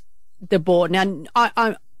across the board. Now,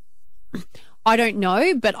 I don't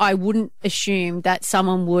know, but I wouldn't assume that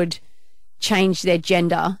someone would change their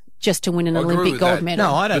gender just to win an Olympic gold medal.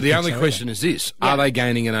 No, I don't. But the only so, question is this: are they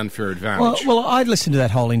gaining an unfair advantage? Well, I'd listened to that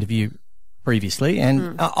whole interview previously,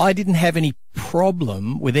 and I didn't have any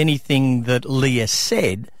problem with anything that Leah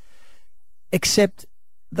said, except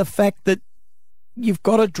the fact that you've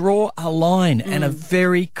got to draw a line, and a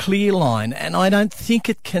very clear line, and I don't think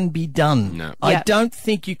it can be done. No. I don't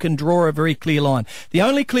think you can draw a very clear line. The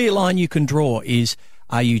only clear line you can draw is,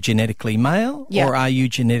 are you genetically male or are you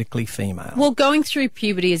genetically female? Well, going through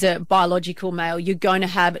puberty as a biological male, you're going to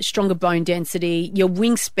have stronger bone density. Your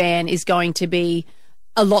wingspan is going to be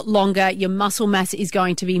a lot longer. Your muscle mass is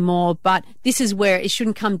going to be more. But this is where it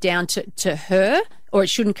shouldn't come down to her, or it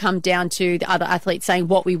shouldn't come down to the other athletes saying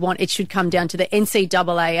what we want. It should come down to the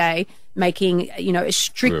NCAA making, a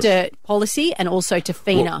stricter policy, and also to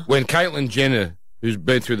FINA. Well, when Caitlyn Jenner, who's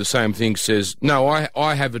been through the same thing, says, no,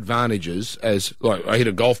 I have advantages as, like, I hit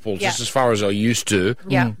a golf ball just as far as I used to.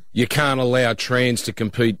 Yeah. You can't allow trans to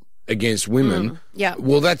compete against women. Yeah.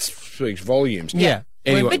 Well, that speaks volumes. Yeah.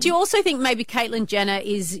 Anyway. But do you also think maybe Caitlyn Jenner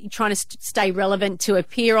is trying to stay relevant to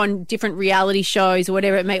appear on different reality shows or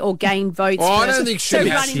whatever it may, or gain votes? I don't think she's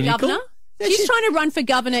running governor. She's trying to run for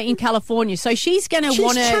governor in California, so she's going to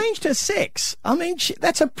want to... She's changed her sex. I mean,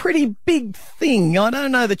 that's a pretty big thing. I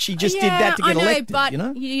don't know that she just did that to get elected. But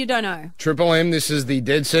you don't know. Triple M, this is the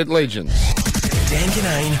Dead Set Legends. Dan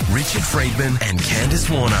Ganane, Richard Friedman and Candace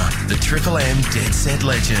Warner, the Triple M Dead Set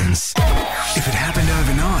Legends. If it happened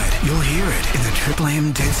overnight, you'll hear it in the Triple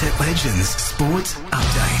M Dead Set Legends Sports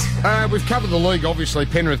Update. We've covered the league, obviously.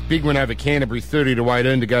 Penrith, big win over Canterbury,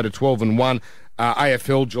 30-18 to go to 12-1.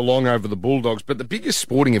 AFL, Geelong over the Bulldogs. But the biggest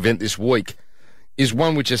sporting event this week is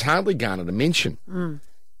one which has hardly garnered a mention.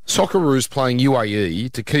 Socceroos playing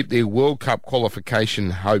UAE to keep their World Cup qualification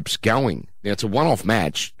hopes going. Now, it's a one-off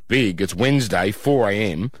match, big. It's Wednesday, 4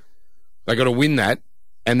 a.m. They got to win that,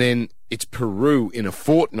 and then it's Peru in a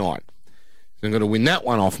fortnight. They're going to win that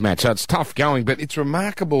one-off match. So it's tough going, but it's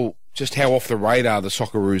remarkable just how off the radar the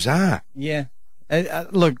Socceroos are. Yeah.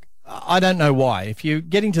 Look, I don't know why. If you're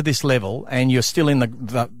getting to this level and you're still in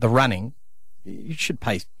the running, you should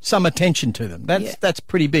pay some attention to them. That's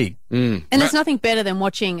pretty big. And there's nothing better than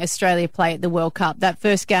watching Australia play at the World Cup. That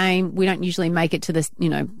first game, we don't usually make it to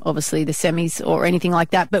the, obviously the semis or anything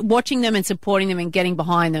like that. But watching them and supporting them and getting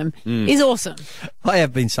behind them is awesome. I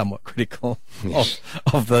have been somewhat critical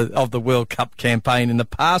of the World Cup campaign in the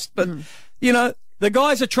past, but the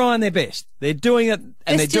guys are trying their best. They're doing it,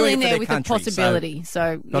 and they're doing it for their country. They're still in there with a possibility,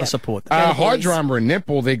 so got to support them. High drama in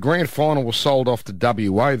netball. Their grand final was sold off to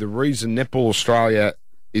WA. The reason Netball Australia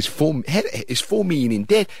is $4 million in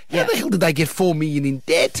debt. How the hell did they get $4 million in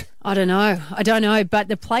debt? I don't know, but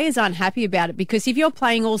the players aren't happy about it because if you're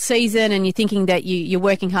playing all season and you're thinking that you're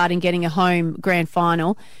working hard and getting a home grand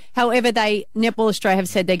final, however, Netball Australia have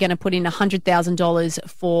said they're going to put in $100,000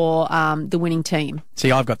 for the winning team.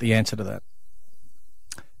 See, I've got the answer to that.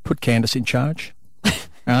 Put Candace in charge,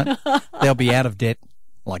 right? They'll be out of debt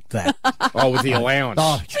like that. Oh, with the allowance.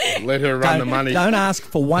 Let her run the money. Don't ask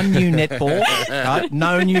for one new netball, right?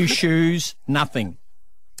 No new shoes, nothing.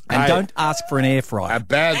 And don't ask for an air fryer. A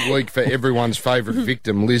bad week for everyone's favourite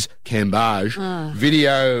victim, Liz Cambage.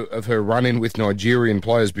 Video of her run-in with Nigerian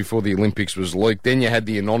players before the Olympics was leaked. Then you had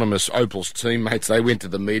the anonymous Opal's teammates. They went to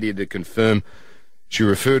the media to confirm she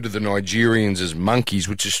referred to the Nigerians as monkeys,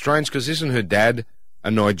 which is strange because isn't her dad a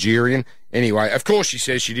Nigerian? Anyway, of course she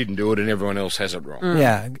says she didn't do it and everyone else has it wrong.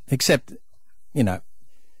 Yeah, except,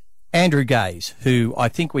 Andrew Gaze, who I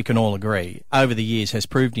think we can all agree over the years has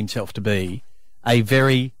proved himself to be a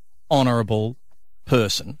very honourable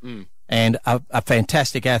person and a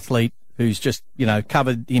fantastic athlete who's just,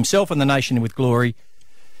 covered himself and the nation with glory.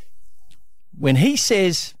 When he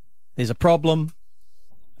says there's a problem,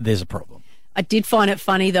 there's a problem. I did find it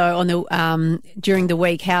funny though on the during the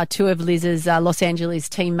week how two of Liz's Los Angeles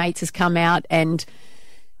teammates has come out, and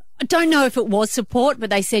I don't know if it was support, but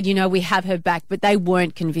they said we have her back, but they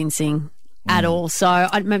weren't convincing at all. So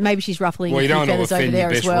maybe she's ruffling a few feathers over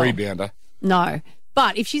there as well. Rebounder. No,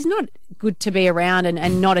 but if she's not good to be around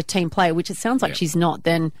and not a team player, which it sounds like she's not,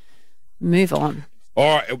 then move on.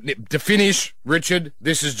 All right, to finish, Richard,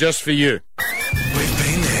 this is just for you. We've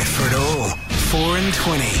been there for it all. 4 and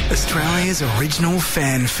 20, Australia's original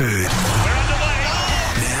fan food.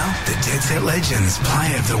 Now, the Dead Set Legends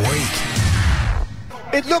Play of the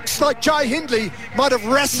Week. It looks like Jai Hindley might have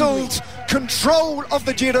wrestled control of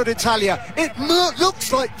the Giro d'Italia. It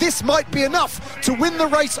looks like this might be enough to win the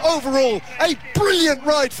race overall. A brilliant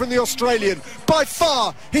ride from the Australian. By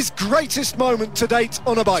far, his greatest moment to date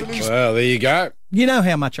on a bike. Well, there you go. You know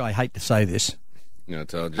how much I hate to say this. I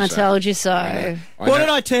told you I so. told you so. What did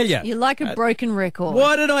I tell you? You're like a broken record.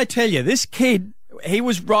 What did I tell you? This kid, he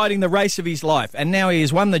was riding the race of his life, and now he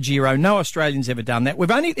has won the Giro. No Australian's ever done that.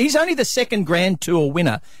 He's only the second Grand Tour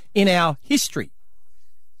winner in our history.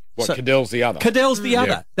 Cadell's the other. Cadell's the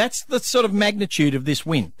other. That's the sort of magnitude of this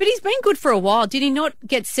win. But he's been good for a while. Did he not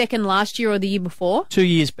get second last year or the year before? 2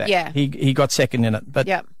 years back. Yeah. He got second in it. But,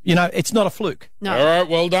 it's not a fluke. No. All right,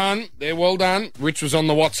 well done. They're well done. Rich was on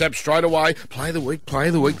the WhatsApp straight away. Play of the week, play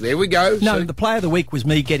of the week. There we go. No, the play of the week was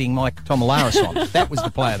me getting Mike Tomalaris on. That was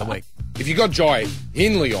the play of the week. If you got Jai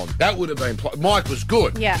Hindley on, that would have been... Mike was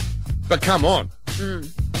good. Yeah. But come on.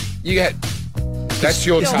 You get... That's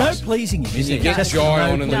your There's task. no pleasing him, is You there? get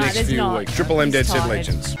Jai on in the next few not. weeks. Triple M Dead Set tired.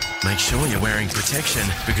 Legends. Make sure you're wearing protection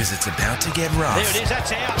because it's about to get rough. There it is,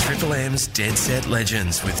 that's out. Triple M's Dead Set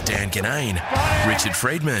Legends with Dan Ganane, Richard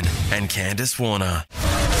Friedman and Candace Warner.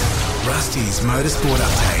 Rusty's Motorsport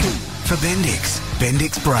Update. For Bendix.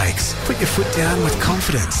 Bendix Brakes. Put your foot down with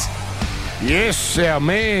confidence. Yes, our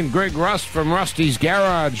man Greg Rust from Rusty's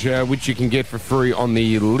Garage, which you can get for free on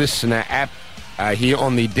the Listener app here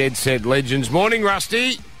on the Dead Set Legends. Morning,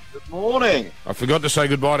 Rusty. Good morning. I forgot to say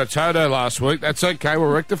goodbye to Toto last week. That's okay. We'll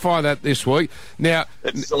rectify that this week. Now,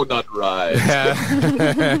 That's so not right.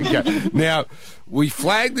 okay. Now, we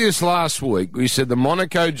flagged this last week. We said the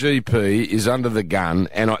Monaco GP is under the gun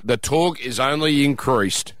and the talk is only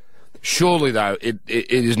increased Surely, though, it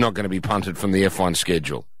is not going to be punted from the F1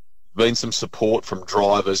 schedule. Been some support from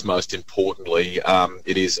drivers, most importantly.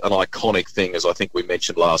 It is an iconic thing, as I think we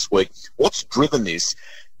mentioned last week. What's driven this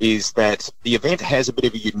is that the event has a bit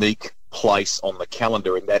of a unique place on the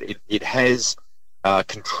calendar in that it has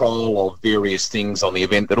control of various things on the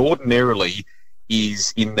event that ordinarily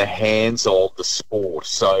is in the hands of the sport.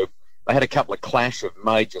 So they had a couple of clash of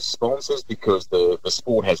major sponsors because the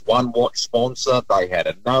sport has one watch sponsor, they had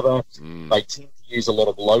another. They tend to use a lot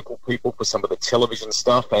of local people for some of the television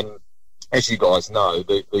stuff, and as you guys know,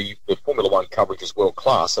 the Formula One coverage is world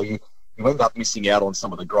class, so you end up missing out on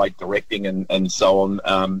some of the great directing and so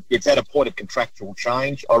on. It's at a point of contractual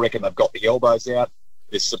change. I reckon they've got the elbows out.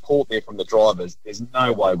 There's support there from the drivers. There's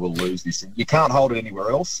no way we'll lose this. You can't hold it anywhere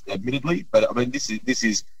else, admittedly, but I mean, this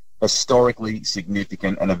is historically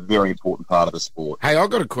significant and a very important part of the sport. Hey, I've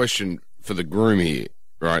got a question for the groom here,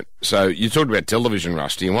 right? So you talked about television,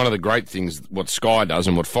 Rusty, and one of the great things what Sky does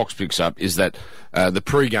and what Fox picks up is that the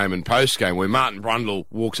pre-game and post-game where Martin Brundle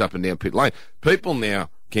walks up and down pit lane, people now,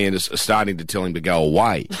 Candice, are starting to tell him to go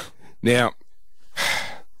away. Now,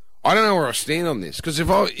 I don't know where I stand on this, because if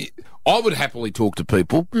I would happily talk to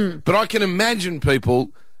people, but I can imagine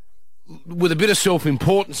people with a bit of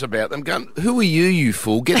self-importance about them going, who are you, you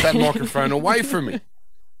fool? Get that microphone away from me.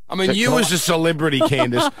 I mean, you as a celebrity,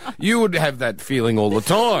 Candice, you would have that feeling all the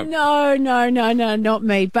time. No, not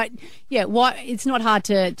me. But, yeah, it's not hard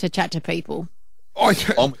to chat to people. Go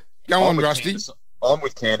on, Rusty. I'm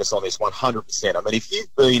with Candice on this 100%. I mean, if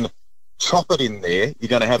you've been chop it in there, you're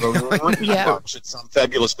going to have a really lunch at some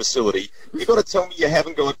fabulous facility. You've got to tell me you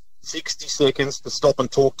haven't got 60 seconds to stop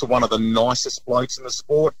and talk to one of the nicest blokes in the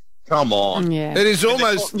sport. Come on. Yeah. It is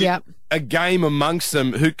almost a game amongst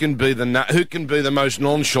them who can be the most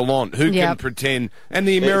nonchalant, who can pretend. And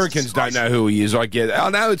the Americans don't know who he is, I get it.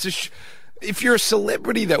 I know it's if you're a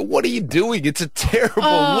celebrity, though, what are you doing? It's a terrible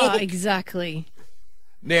look. Exactly.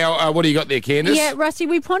 Now, what do you got there, Candice? Yeah, Rusty,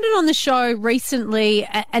 we pondered on the show recently,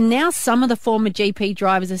 and now some of the former GP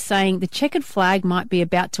drivers are saying the checkered flag might be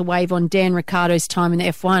about to wave on Dan Ricciardo's time in the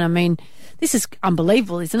F1. I mean, this is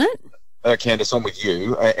unbelievable, isn't it? Candice, I'm with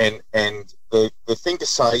you. And the thing to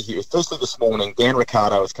say here, firstly this morning, Dan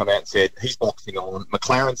Ricciardo has come out and said he's boxing on.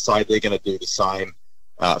 McLaren say they're going to do the same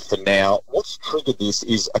for now. What's triggered this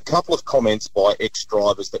is a couple of comments by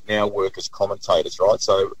ex-drivers that now work as commentators, right?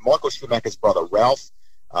 So Michael Schumacher's brother, Ralph,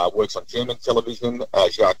 works on German television.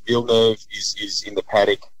 Jacques Villeneuve is in the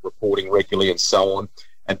paddock reporting regularly and so on.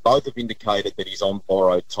 And both have indicated that he's on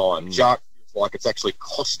borrowed time. Jacques feels like it's actually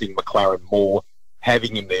costing McLaren more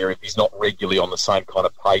having him there if he's not regularly on the same kind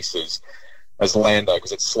of paces as Lando,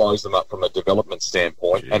 because it slows them up from a development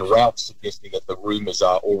standpoint. And Ralph's suggesting that the rumours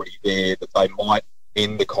are already there that they might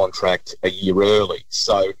end the contract a year early.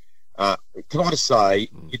 So can I just say,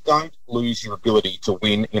 you don't lose your ability to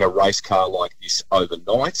win in a race car like this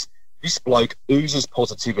overnight. This bloke oozes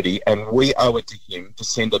positivity, and we owe it to him to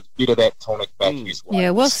send a bit of that tonic back his way.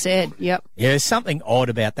 Yeah, well said. Yep. Yeah, there's something odd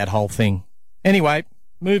about that whole thing. Anyway,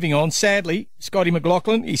 moving on. Sadly, Scotty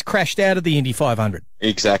McLaughlin, he's crashed out of the Indy 500.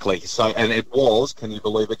 Exactly. So, and it was, can you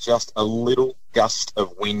believe it, just a little gust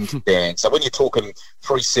of wind, Dan. So when you're talking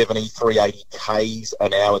 370, 380 Ks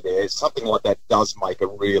an hour there, something like that does make a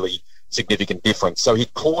really significant difference. So he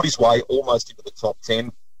clawed his way almost into the top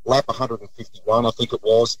 10, lap 151, I think it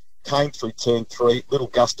was, came through turn 3, little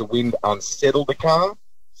gust of wind unsettled the car,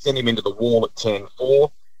 sent him into the wall at turn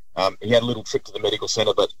 4. He had a little trip to the medical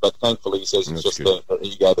centre, but thankfully he says it's just the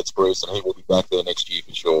ego that's bruised, and he will be back there next year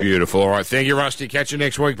for sure. Beautiful. All right. Thank you, Rusty. Catch you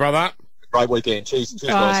next week, brother. Great weekend. Cheers,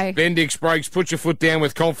 guys. Bendix Brakes. Put your foot down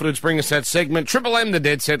with confidence. Bring us that segment. Triple M, the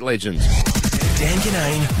Dead Set Legends. Dan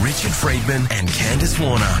Ganane, Richard Friedman and Candice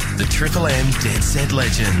Warner. The Triple M Dead Set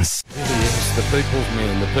Legends. Yes, the people's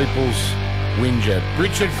man, the people's whinger.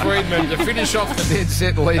 Richard Friedman to finish off the Dead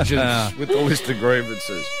Set Legends with the list of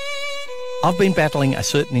grievances. I've been battling a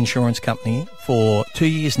certain insurance company for 2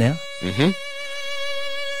 years now. Mm-hmm.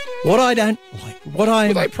 What I don't like,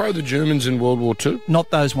 Were they pro the Germans in World War II? Not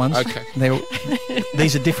those ones. Okay.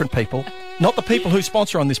 These are different people. Not the people who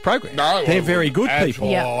sponsor on this program. No. They're very good people.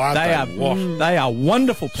 Yeah. They are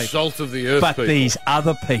wonderful people. Salt of the earth But people. these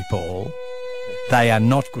other people, they are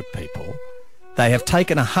not good people. They have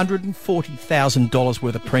taken $140,000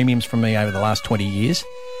 worth of premiums from me over the last 20 years,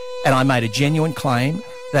 and I made a genuine claim.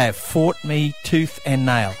 They have fought me tooth and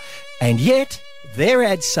nail. And yet, their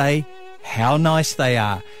ads say how nice they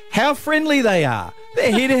are, how friendly they are.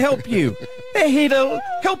 They're here to help you. They're here to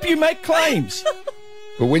help you make claims.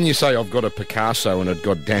 But when you say I've got a Picasso and it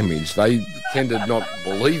got damaged, they tend to not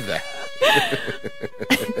believe that.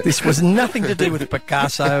 This was nothing to do with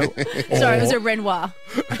Picasso. Sorry, it was a Renoir.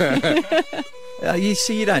 You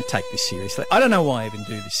see, you don't take this seriously. I don't know why I even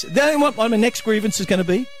do this. You know what my next grievance is going to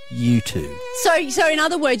be? You two. So in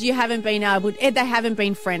other words, you haven't been able. They haven't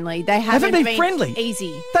been friendly. They haven't been friendly.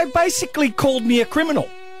 Easy. They basically called me a criminal.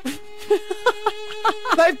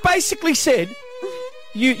 They've basically said,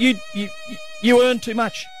 you earn too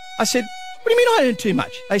much. I said, what do you mean I earn too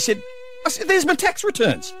much? I said, there's my tax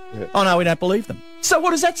returns. Yeah. Oh, no, we don't believe them. So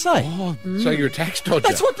what does that say? Oh, so you're a tax dodger.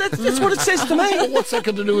 That's what it says to me. Well, what's that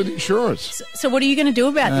got to do with insurance? So what are you going to do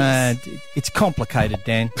about this? It's complicated,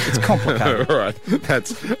 Dan. It's complicated. All right.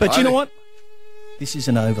 But you know what? This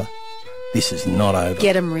isn't over. This is not over.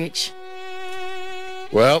 Get 'em, Rich.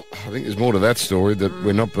 Well, I think there's more to that story that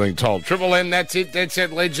we're not being told. Triple M, that's it. Dead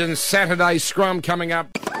Set Legends. Saturday scrum coming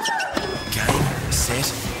up. Game,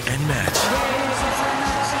 set and match.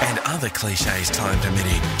 And other cliches time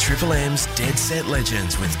permitting. Triple M's Dead Set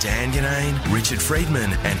Legends with Dan Ganane, Richard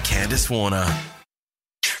Friedman and Candice Warner.